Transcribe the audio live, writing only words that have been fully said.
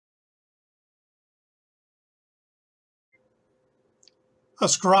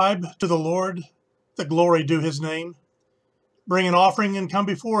Ascribe to the Lord the glory due his name. Bring an offering and come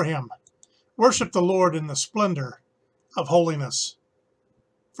before him. Worship the Lord in the splendor of holiness.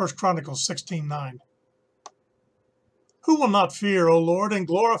 1 Chronicles 16:9. Who will not fear, O Lord, and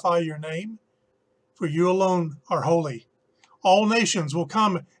glorify your name? For you alone are holy. All nations will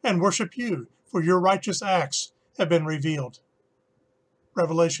come and worship you, for your righteous acts have been revealed.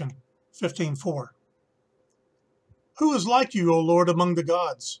 Revelation 15:4. Who is like you, O Lord, among the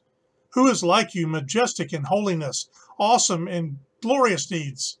gods? Who is like you, majestic in holiness, awesome in glorious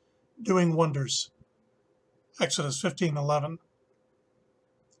deeds, doing wonders? Exodus 15:11.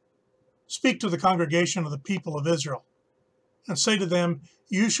 Speak to the congregation of the people of Israel, and say to them,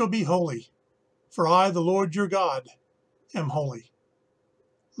 you shall be holy, for I, the Lord your God, am holy.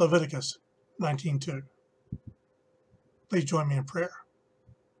 Leviticus 19:2. Please join me in prayer.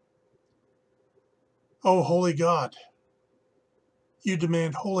 O holy God, you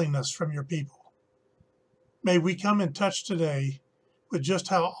demand holiness from your people. May we come in touch today with just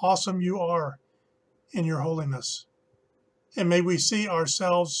how awesome you are in your holiness. And may we see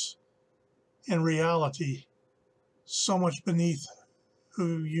ourselves in reality so much beneath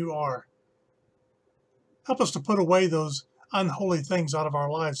who you are. Help us to put away those unholy things out of our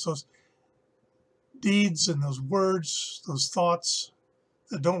lives, those deeds and those words, those thoughts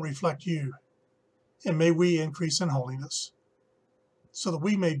that don't reflect you. And may we increase in holiness so that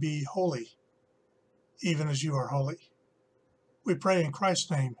we may be holy, even as you are holy. We pray in Christ's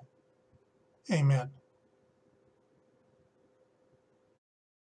name. Amen.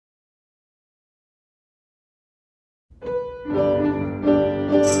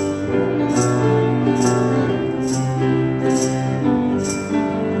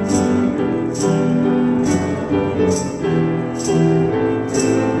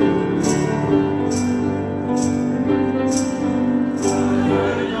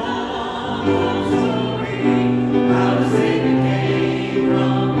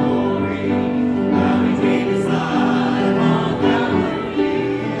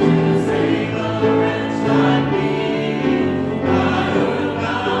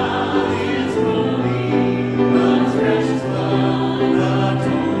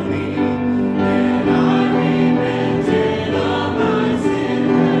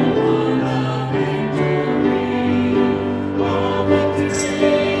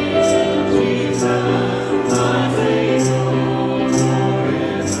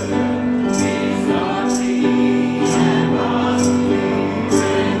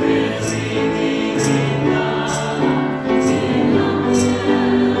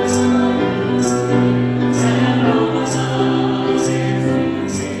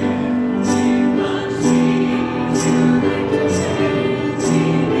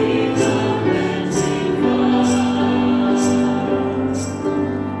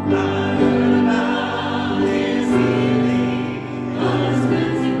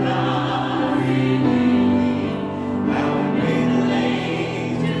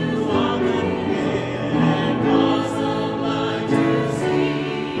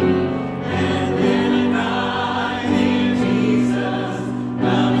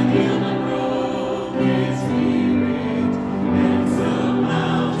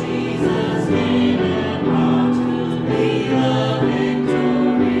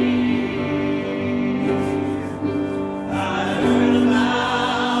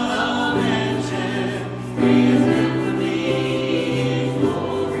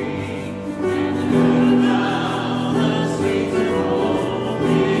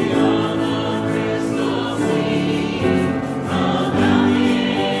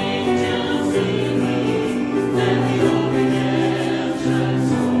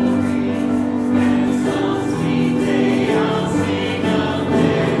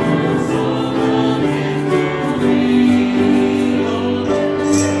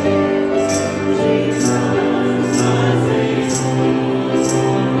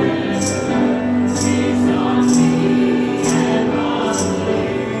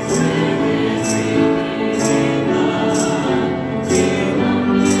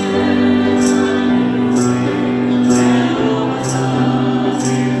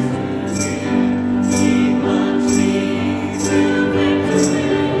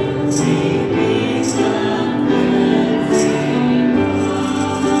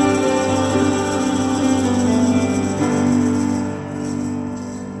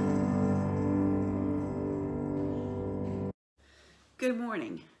 Good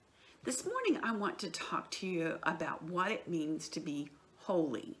morning. This morning I want to talk to you about what it means to be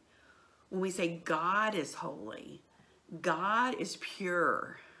holy. When we say God is holy, God is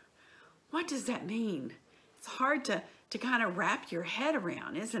pure. What does that mean? It's hard to to kind of wrap your head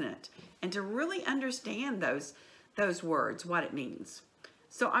around, isn't it? And to really understand those words, what it means.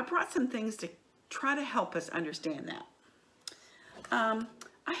 So I brought some things to try to help us understand that.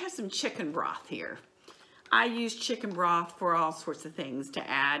 I have some chicken broth here. I use chicken broth for all sorts of things, to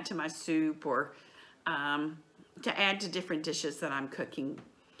add to my soup or to add to different dishes that I'm cooking.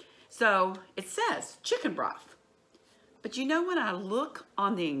 So it says chicken broth. But you know, when I look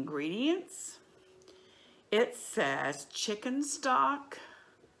on the ingredients, it says chicken stock,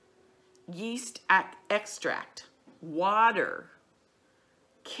 yeast extract, water,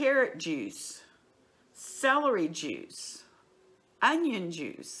 carrot juice, celery juice, onion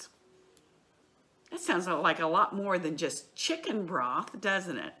juice. That sounds like a lot more than just chicken broth,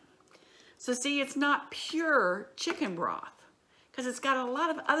 doesn't it? So see, it's not pure chicken broth because it's got a lot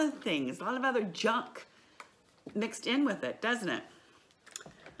of other things, a lot of other junk mixed in with it, doesn't it?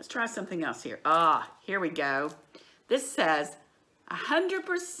 Let's try something else here. Here we go. This says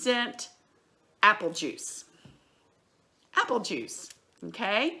 100% apple juice. Apple juice,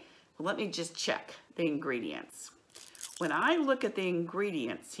 okay? Well, let me just check the ingredients. When I look at the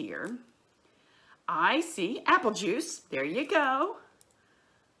ingredients here, I see apple juice, there you go.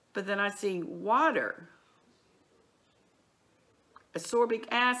 But then I see water, ascorbic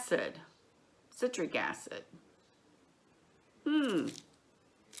acid, citric acid.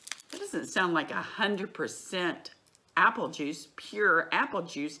 That doesn't sound like 100% apple juice, pure apple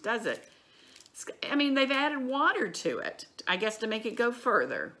juice, does it? I mean, they've added water to it, I guess, to make it go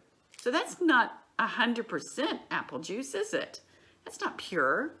further. So that's not 100% apple juice, is it? That's not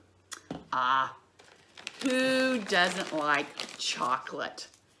pure. Who doesn't like chocolate?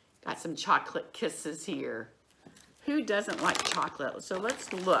 Got some chocolate kisses here. Who doesn't like chocolate? So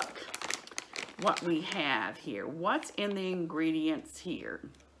let's look what we have here. What's in the ingredients here?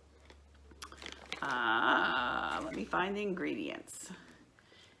 Let me find the ingredients.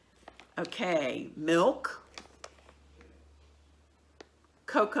 Okay, milk,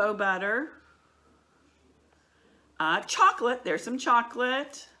 cocoa butter, chocolate, there's some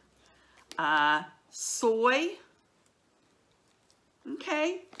chocolate, soy.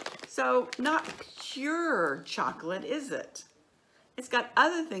 Okay, so not pure chocolate, is it? It's got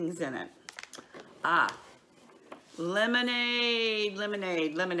other things in it. Lemonade,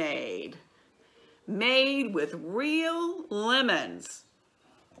 lemonade, lemonade. Made with real lemons.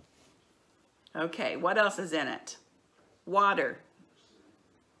 Okay, what else is in it? Water.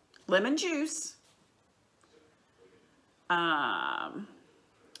 Lemon juice.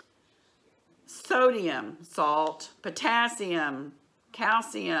 Sodium, salt, potassium,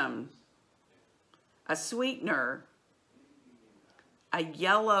 calcium, a sweetener, a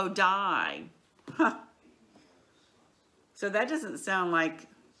yellow dye. So that doesn't sound like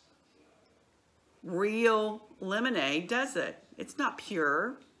real lemonade, does it? It's not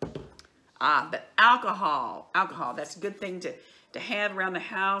pure. But alcohol, that's a good thing to have around the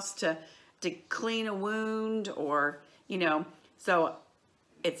house to clean a wound, or, you know, so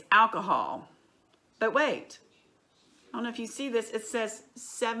it's alcohol. But wait, I don't know if you see this, it says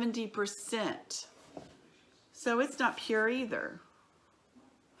 70%. So it's not pure either.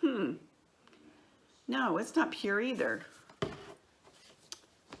 No, it's not pure either.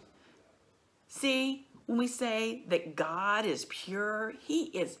 See, when we say that God is pure, He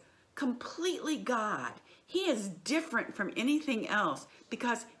is completely God. He is different from anything else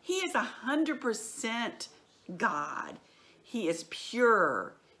because He is 100% God. He is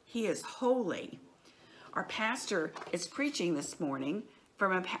pure. He is holy. Our pastor is preaching this morning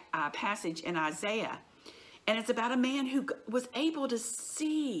from a passage in Isaiah, and it's about a man who was able to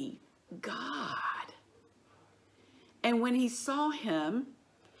see God. And when he saw Him,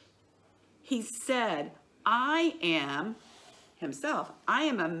 he said, I am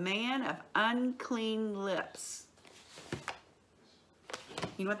a man of unclean lips.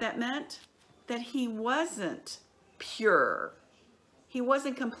 You know what that meant? That he wasn't pure. He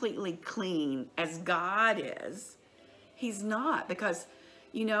wasn't completely clean as God is. He's not, because,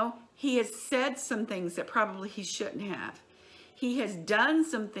 you know, he has said some things that probably he shouldn't have. He has done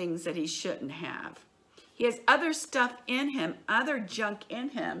some things that he shouldn't have. He has other stuff in him, other junk in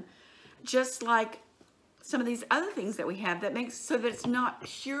him, just like some of these other things that we have that makes so that it's not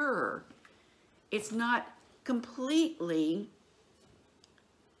pure. It's not completely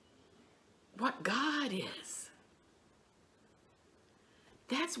what God is.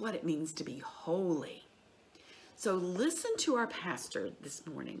 That's what it means to be holy. So listen to our pastor this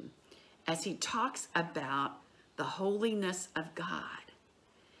morning as he talks about the holiness of God.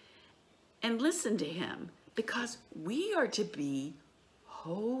 And listen to him, because we are to be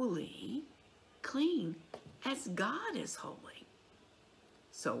holy, clean, as God is holy.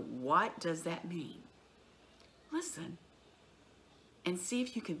 So what does that mean? Listen and see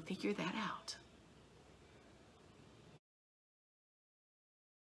if you can figure that out.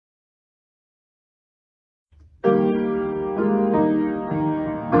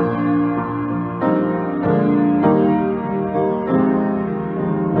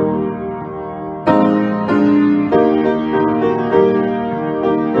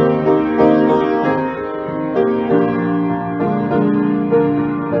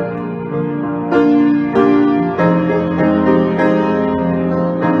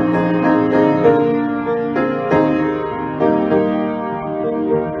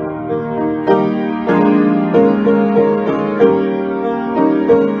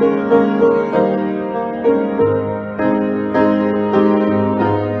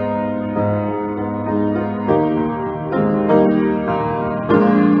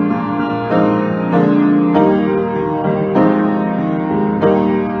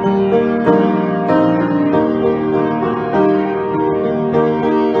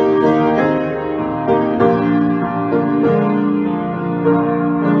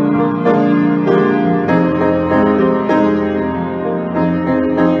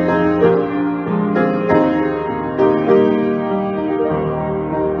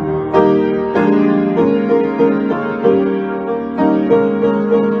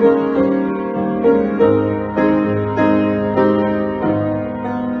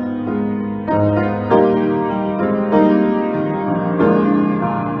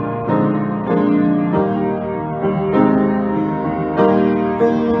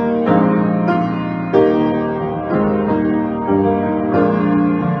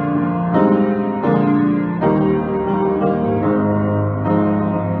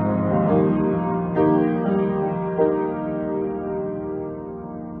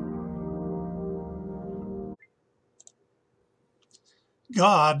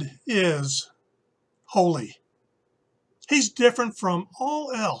 God is holy. He's different from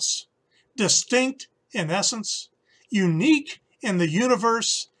all else, distinct in essence, unique in the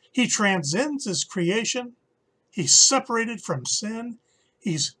universe. He transcends his creation. He's separated from sin.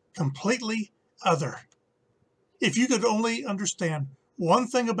 He's completely other. If you could only understand one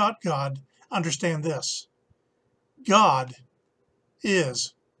thing about God, understand this: God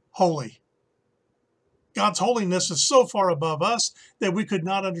is holy. God's holiness is so far above us that we could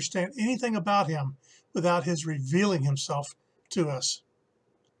not understand anything about him without his revealing himself to us.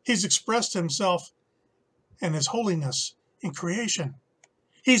 He's expressed himself and his holiness in creation.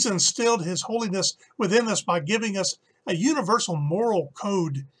 He's instilled his holiness within us by giving us a universal moral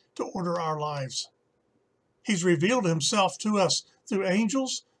code to order our lives. He's revealed himself to us through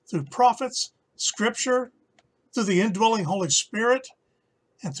angels, through prophets, scripture, through the indwelling Holy Spirit,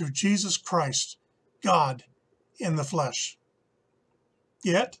 and through Jesus Christ, God in the flesh.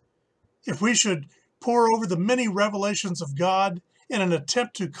 Yet, if we should pore over the many revelations of God in an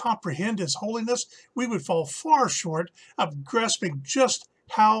attempt to comprehend his holiness, we would fall far short of grasping just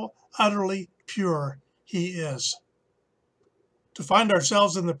how utterly pure he is. To find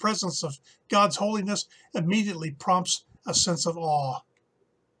ourselves in the presence of God's holiness immediately prompts a sense of awe.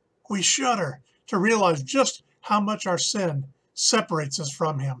 We shudder to realize just how much our sin separates us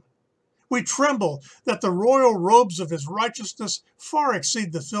from him. We tremble that the royal robes of his righteousness far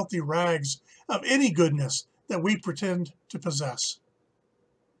exceed the filthy rags of any goodness that we pretend to possess.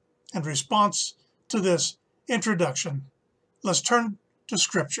 In response to this introduction, let's turn to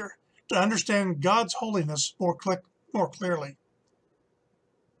Scripture to understand God's holiness more clearly.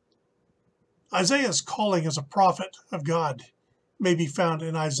 Isaiah's calling as a prophet of God may be found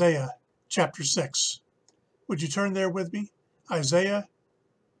in Isaiah chapter 6. Would you turn there with me? Isaiah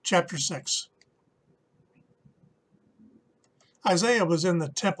chapter 6. Isaiah was in the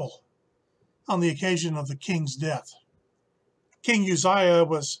temple on the occasion of the king's death. King Uzziah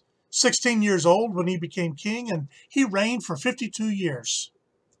was 16 years old when he became king, and he reigned for 52 years.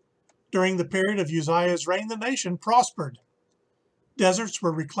 During the period of Uzziah's reign, the nation prospered. Deserts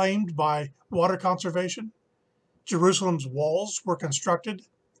were reclaimed by water conservation. Jerusalem's walls were constructed.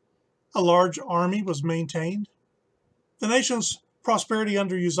 A large army was maintained. The nation's prosperity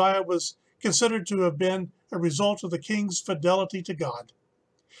under Uzziah was considered to have been a result of the king's fidelity to God.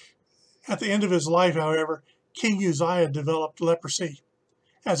 At the end of his life, however, King Uzziah developed leprosy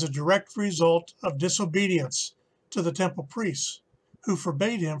as a direct result of disobedience to the temple priests, who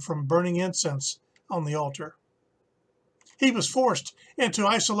forbade him from burning incense on the altar. He was forced into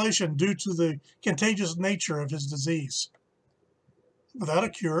isolation due to the contagious nature of his disease. Without a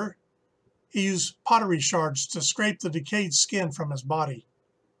cure, he used pottery shards to scrape the decayed skin from his body.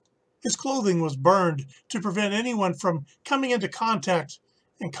 His clothing was burned to prevent anyone from coming into contact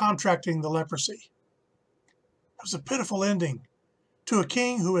and contracting the leprosy. It was a pitiful ending to a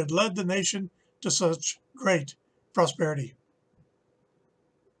king who had led the nation to such great prosperity.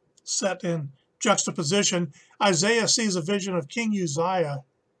 Set in juxtaposition, Isaiah sees a vision of King Uzziah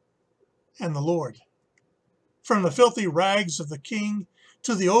and the Lord. From the filthy rags of the king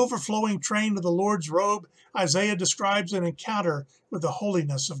to the overflowing train of the Lord's robe, Isaiah describes an encounter with the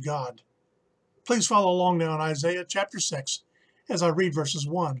holiness of God. Please follow along now in Isaiah chapter 6 as I read verses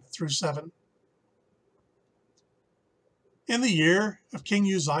 1 through 7. In the year of King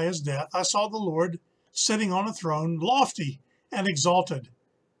Uzziah's death, I saw the Lord sitting on a throne, lofty and exalted,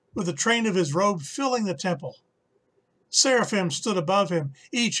 with the train of his robe filling the temple. Seraphim stood above him,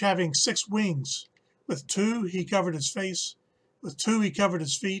 each having 6 wings. With 2 he covered his face, with 2 he covered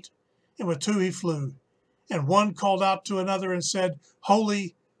his feet, and with 2 he flew. And one called out to another and said,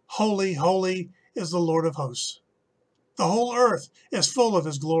 Holy, holy, holy is the Lord of hosts. The whole earth is full of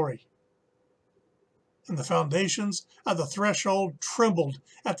his glory. And the foundations of the threshold trembled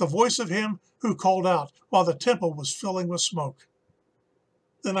at the voice of him who called out, while the temple was filling with smoke.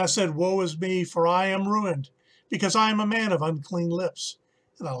 Then I said, Woe is me, for I am ruined, because I am a man of unclean lips,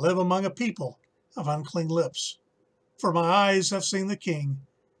 and I live among a people of unclean lips. For my eyes have seen the King,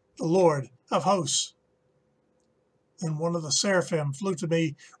 the Lord of hosts. Then one of the seraphim flew to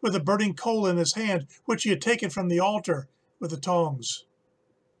me with a burning coal in his hand, which he had taken from the altar with the tongs.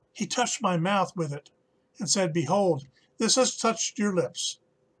 He touched my mouth with it, and said, Behold, this has touched your lips,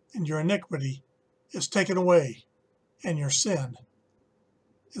 and your iniquity is taken away, and your sin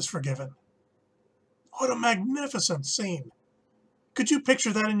is forgiven. What a magnificent scene! Could you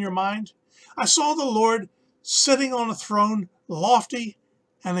picture that in your mind? I saw the Lord sitting on a throne, lofty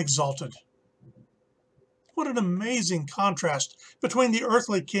and exalted. What an amazing contrast between the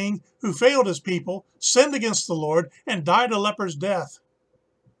earthly king who failed his people, sinned against the Lord, and died a leper's death,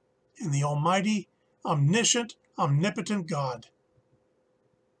 and the almighty, omniscient, omnipotent God.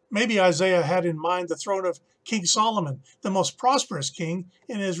 Maybe Isaiah had in mind the throne of King Solomon, the most prosperous king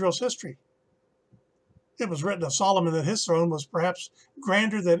in Israel's history. It was written of Solomon that his throne was perhaps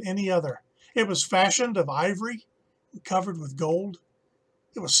grander than any other. It was fashioned of ivory and covered with gold.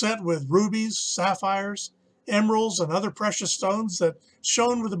 It was set with rubies, sapphires, emeralds, and other precious stones that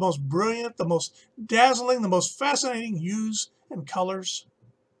shone with the most brilliant, the most dazzling, the most fascinating hues and colors.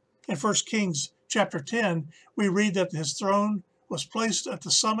 In 1 Kings chapter 10, we read that his throne was placed at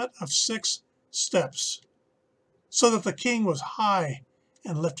the summit of 6 steps, so that the king was high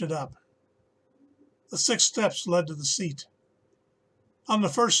and lifted up. The 6 steps led to the seat. On the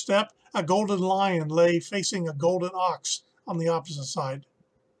first step, a golden lion lay facing a golden ox on the opposite side.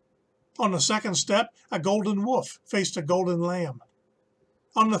 On the second step, a golden wolf faced a golden lamb.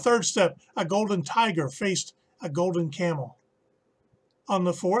 On the third step, a golden tiger faced a golden camel. On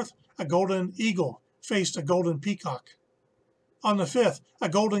the fourth, a golden eagle faced a golden peacock. On the fifth, a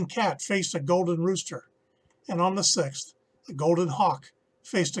golden cat faced a golden rooster. And on the sixth, a golden hawk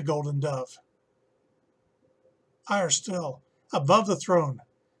faced a golden dove. Higher still, above the throne,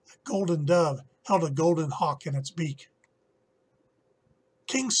 a golden dove held a golden hawk in its beak.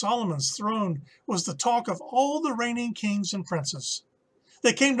 King Solomon's throne was the talk of all the reigning kings and princes.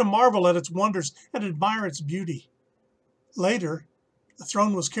 They came to marvel at its wonders and admire its beauty. Later, the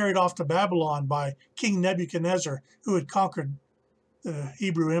throne was carried off to Babylon by King Nebuchadnezzar, who had conquered the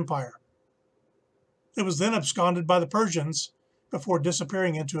Hebrew Empire. It was then absconded by the Persians before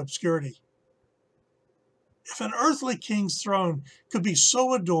disappearing into obscurity. If an earthly king's throne could be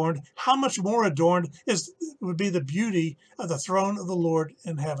so adorned, how much more adorned would be the beauty of the throne of the Lord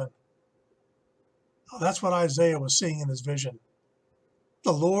in heaven? Oh, that's what Isaiah was seeing in his vision.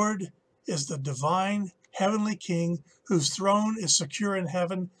 The Lord is the divine heavenly king whose throne is secure in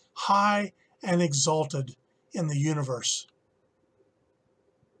heaven, high and exalted in the universe.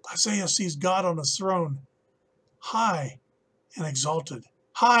 Isaiah sees God on his throne, high and exalted,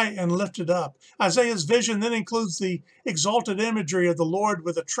 high and lifted up. Isaiah's vision then includes the exalted imagery of the Lord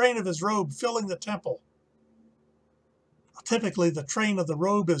with the train of his robe filling the temple. Typically, the train of the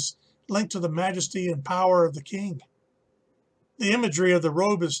robe is linked to the majesty and power of the king. The imagery of the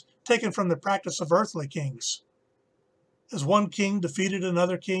robe is taken from the practice of earthly kings. As one king defeated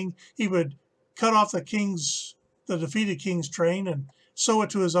another king, he would cut off the defeated king's train and sew it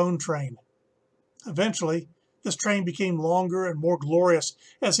to his own train. Eventually, this train became longer and more glorious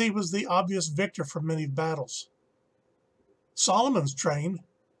as he was the obvious victor from many battles. Solomon's train,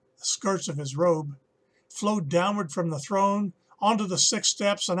 the skirts of his robe, flowed downward from the throne onto the 6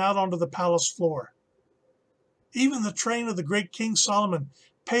 steps and out onto the palace floor. Even the train of the great King Solomon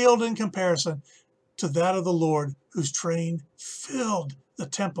paled in comparison to that of the Lord, whose train filled the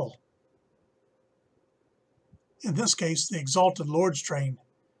temple. In this case, the exalted Lord's train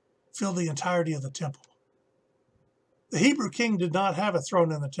filled the entirety of the temple. The Hebrew king did not have a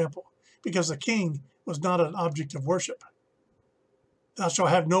throne in the temple because the king was not an object of worship. Thou shalt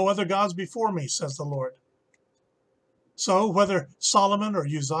have no other gods before me, says the Lord. So, whether Solomon or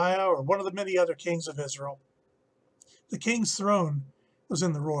Uzziah or one of the many other kings of Israel, the king's throne was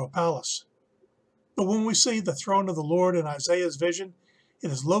in the royal palace. But when we see the throne of the Lord in Isaiah's vision,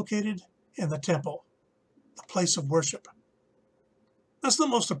 it is located in the temple, the place of worship. That's the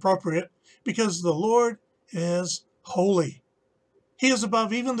most appropriate because the Lord is holy. He is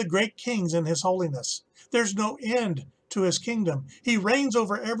above even the great kings in his holiness. There's no end to his kingdom. He reigns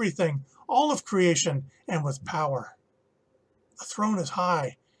over everything, all of creation, and with power. The throne is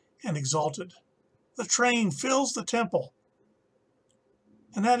high and exalted. The train fills the temple.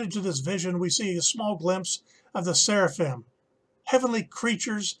 And added to this vision, we see a small glimpse of the seraphim, heavenly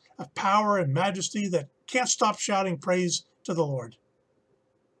creatures of power and majesty that can't stop shouting praise to the Lord.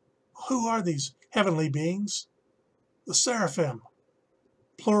 Who are these heavenly beings? The seraphim,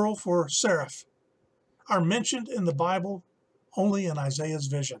 plural for seraph, are mentioned in the Bible only in Isaiah's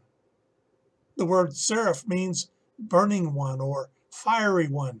vision. The word seraph means burning one or fiery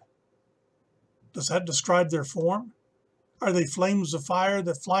one. Does that describe their form? Are they flames of fire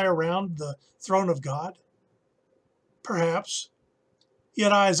that fly around the throne of God? Perhaps.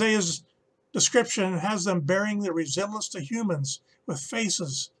 Yet Isaiah's description has them bearing the resemblance to humans with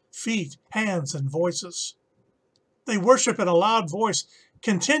faces, feet, hands, and voices. They worship in a loud voice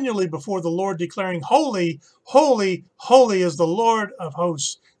continually before the Lord, declaring, "Holy, holy, holy is the Lord of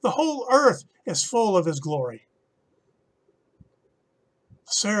hosts. The whole earth is full of his glory."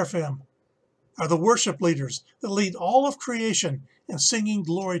 The seraphim are the worship leaders that lead all of creation in singing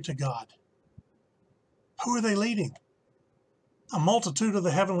glory to God. Who are they leading? A multitude of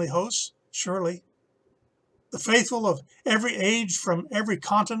the heavenly hosts? Surely. The faithful of every age from every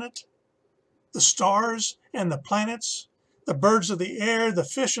continent? The stars and the planets? The birds of the air, the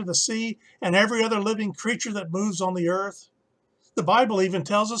fish of the sea, and every other living creature that moves on the earth? The Bible even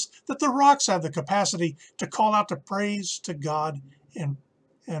tells us that the rocks have the capacity to call out to praise to God, and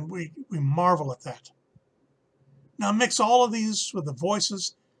we marvel at that. Now mix all of these with the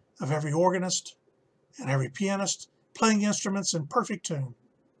voices of every organist and every pianist playing instruments in perfect tune.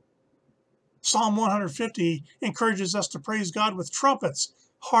 Psalm 150 encourages us to praise God with trumpets,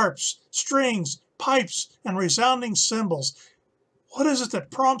 harps, strings, pipes, and resounding cymbals. What is it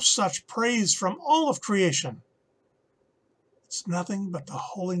that prompts such praise from all of creation? It's nothing but the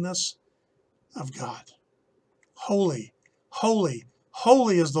holiness of God. Holy, holy,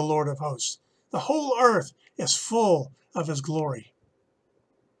 holy is the Lord of hosts. The whole earth is full of his glory.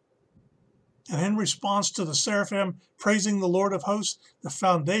 And in response to the seraphim praising the Lord of hosts, the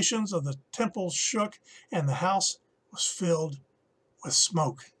foundations of the temple shook and the house was filled with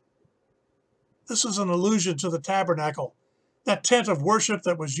smoke. This is an allusion to the tabernacle, that tent of worship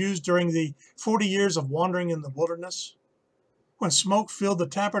that was used during the 40 years of wandering in the wilderness. When smoke filled the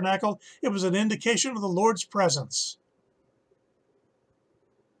tabernacle, it was an indication of the Lord's presence.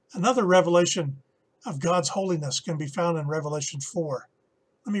 Another revelation of God's holiness can be found in Revelation 4.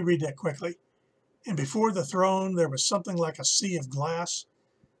 Let me read that quickly. And before the throne there was something like a sea of glass,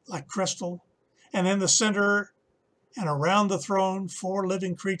 like crystal, and in the center and around the throne 4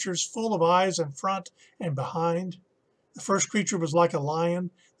 living creatures full of eyes in front and behind. The first creature was like a lion,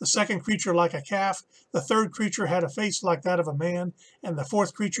 the second creature like a calf, the third creature had a face like that of a man, and the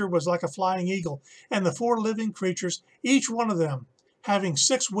fourth creature was like a flying eagle. And the 4 living creatures, each one of them having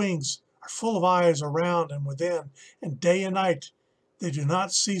 6 wings, are full of eyes around and within, and day and night they do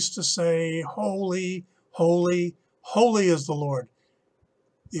not cease to say, "Holy, holy, holy is the Lord,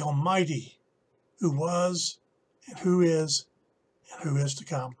 the Almighty, who was and who is to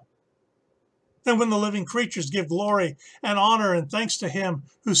come." And when the living creatures give glory and honor and thanks to him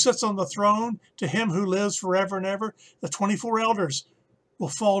who sits on the throne, to him who lives forever and ever, the 24 elders will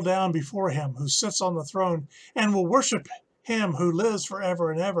fall down before him who sits on the throne and will worship him who lives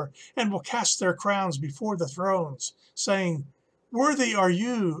forever and ever, and will cast their crowns before the thrones, saying, "Worthy are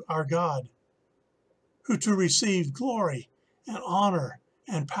you, our God, who to receive glory and honor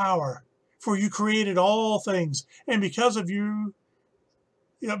and power, for you created all things, and because of your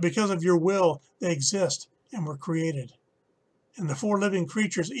will, they exist and were created." And the 4 living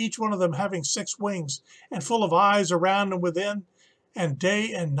creatures, each one of them having 6 wings, and full of eyes around and within, and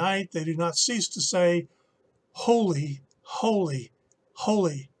day and night they do not cease to say, "Holy, holy,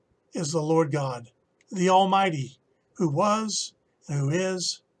 holy is the Lord God, the Almighty, who was and who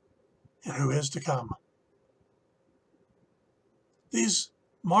is, and who is to come. These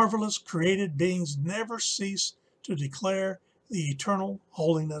marvelous created beings never cease to declare the eternal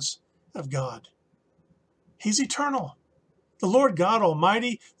holiness of God. He's eternal. The Lord God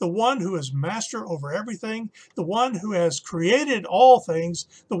Almighty, the one who is master over everything, the one who has created all things,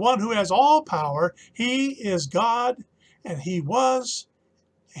 the one who has all power, he is God, and he was,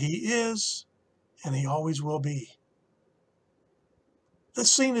 he is, and he always will be.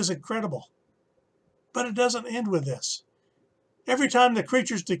 This scene is incredible, but it doesn't end with this. Every time the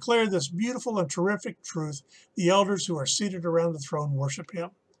creatures declare this beautiful and terrific truth, the elders who are seated around the throne worship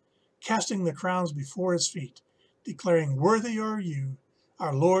him, casting their crowns before his feet, declaring, "Worthy are you,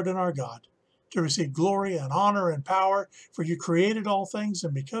 our Lord and our God, to receive glory and honor and power, for you created all things,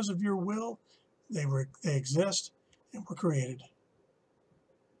 and because of your will they exist and were created."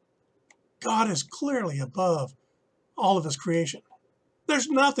 God is clearly above all of his creation. There's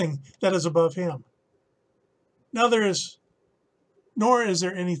nothing that is above him. Now nor is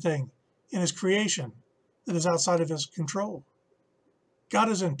there anything in his creation that is outside of his control. God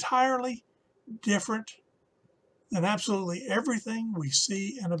is entirely different than absolutely everything we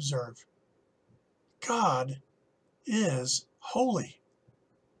see and observe. God is holy.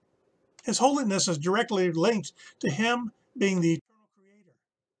 His holiness is directly linked to him being the eternal creator.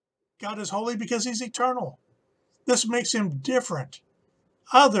 God is holy because he's eternal. This makes him different,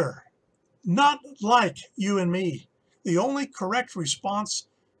 other, not like you and me. The only correct response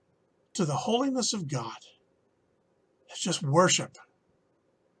to the holiness of God is just worship.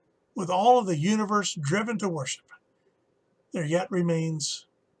 With all of the universe driven to worship, there yet remains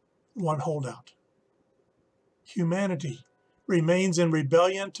one holdout. Humanity remains in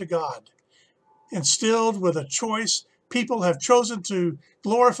rebellion to God. Instilled with a choice, people have chosen to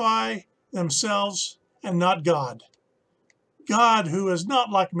glorify themselves and not God. God, who is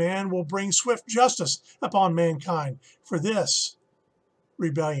not like man, will bring swift justice upon mankind for this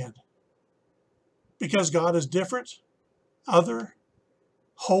rebellion. Because God is different, other,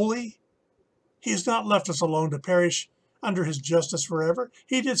 holy, he has not left us alone to perish under his justice forever.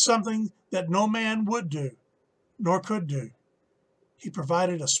 He did something that no man would do, nor could do. He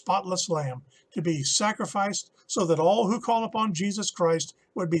provided a spotless lamb to be sacrificed so that all who call upon Jesus Christ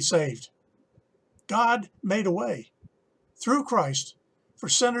would be saved. God made a way through Christ for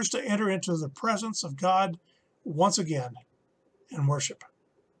sinners to enter into the presence of God once again and worship.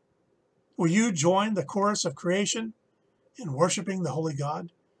 Will you join the chorus of creation in worshiping the holy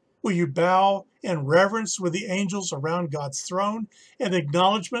God? Will you bow in reverence with the angels around God's throne in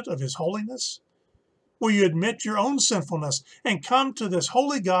acknowledgement of his holiness? Will you admit your own sinfulness and come to this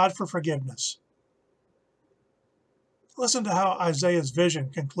holy God for forgiveness? Listen to how Isaiah's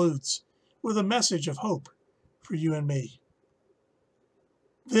vision concludes with a message of hope for you and me.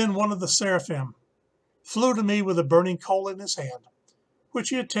 Then one of the seraphim flew to me with a burning coal in his hand, which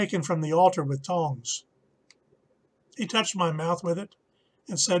he had taken from the altar with tongs. He touched my mouth with it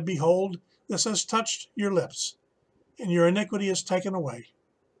and said, "Behold, this has touched your lips, and your iniquity is taken away,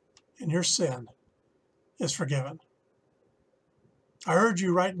 and your sin is forgiven." I urge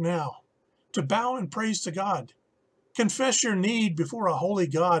you right now to bow in praise to God. Confess your need before a holy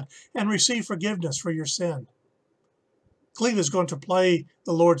God and receive forgiveness for your sin. Cleve is going to play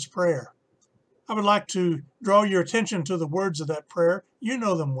the Lord's Prayer. I would like to draw your attention to the words of that prayer. You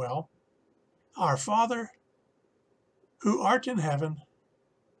know them well. Our Father, who art in heaven,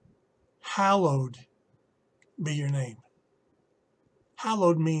 hallowed be your name.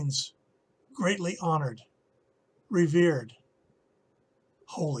 Hallowed means greatly honored, revered,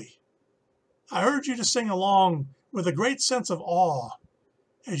 holy. I urge you to sing along with a great sense of awe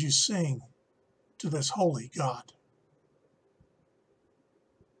as you sing to this holy God.